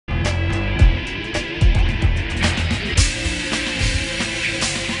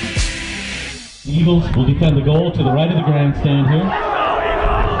Eagles will defend the goal to the right of the grandstand here.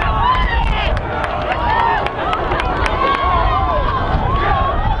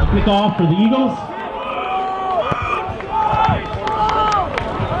 Kick off for the Eagles.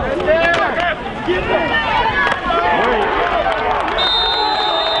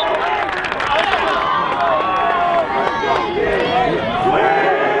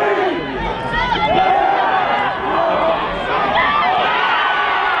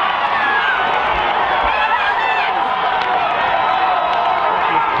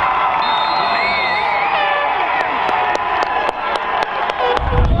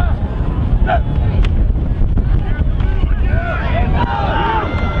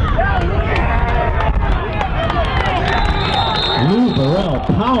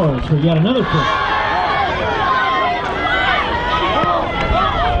 Powers for yet another kick.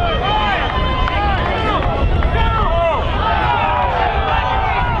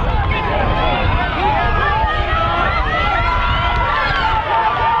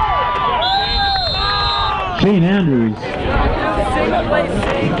 Shane Andrews.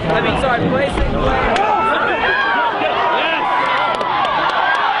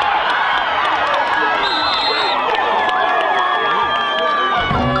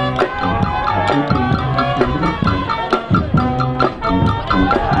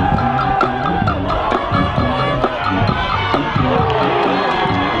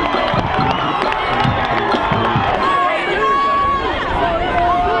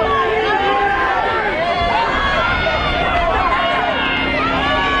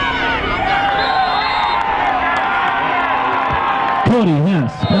 Cody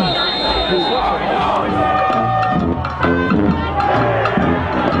Hess.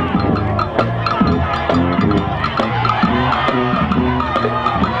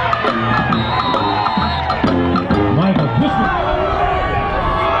 Michael Christmas.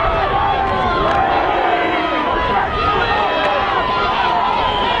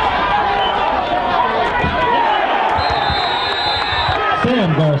 Sam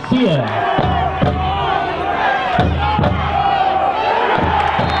Garcia.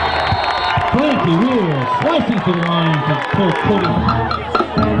 Frankie Weir slicing to the line to pull Cody.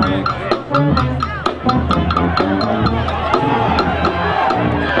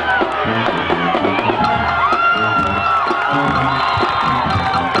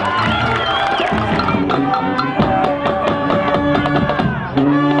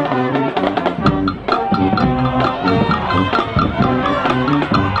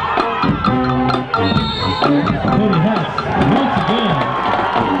 Cody Hess once again.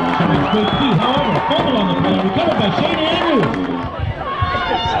 Good feet, however, fumble on the play, recovered by Shane Andrews.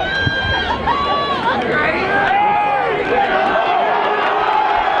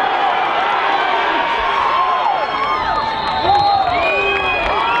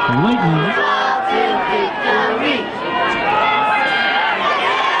 Lightning.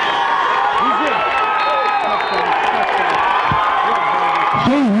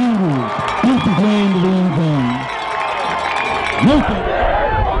 Shane Andrews beats his way into the end zone. Nothing.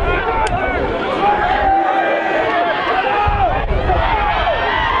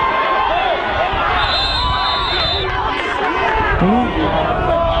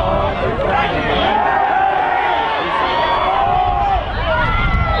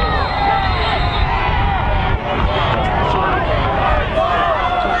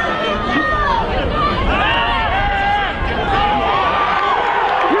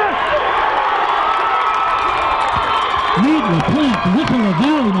 Neatly placed to Whipple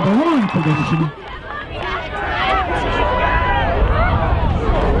Valley, number 1 position.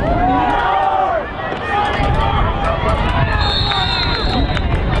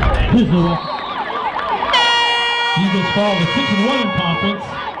 Here's the record. Eagles fall to 6-1 in conference,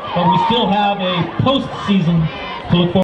 but we still have a postseason to look forward to.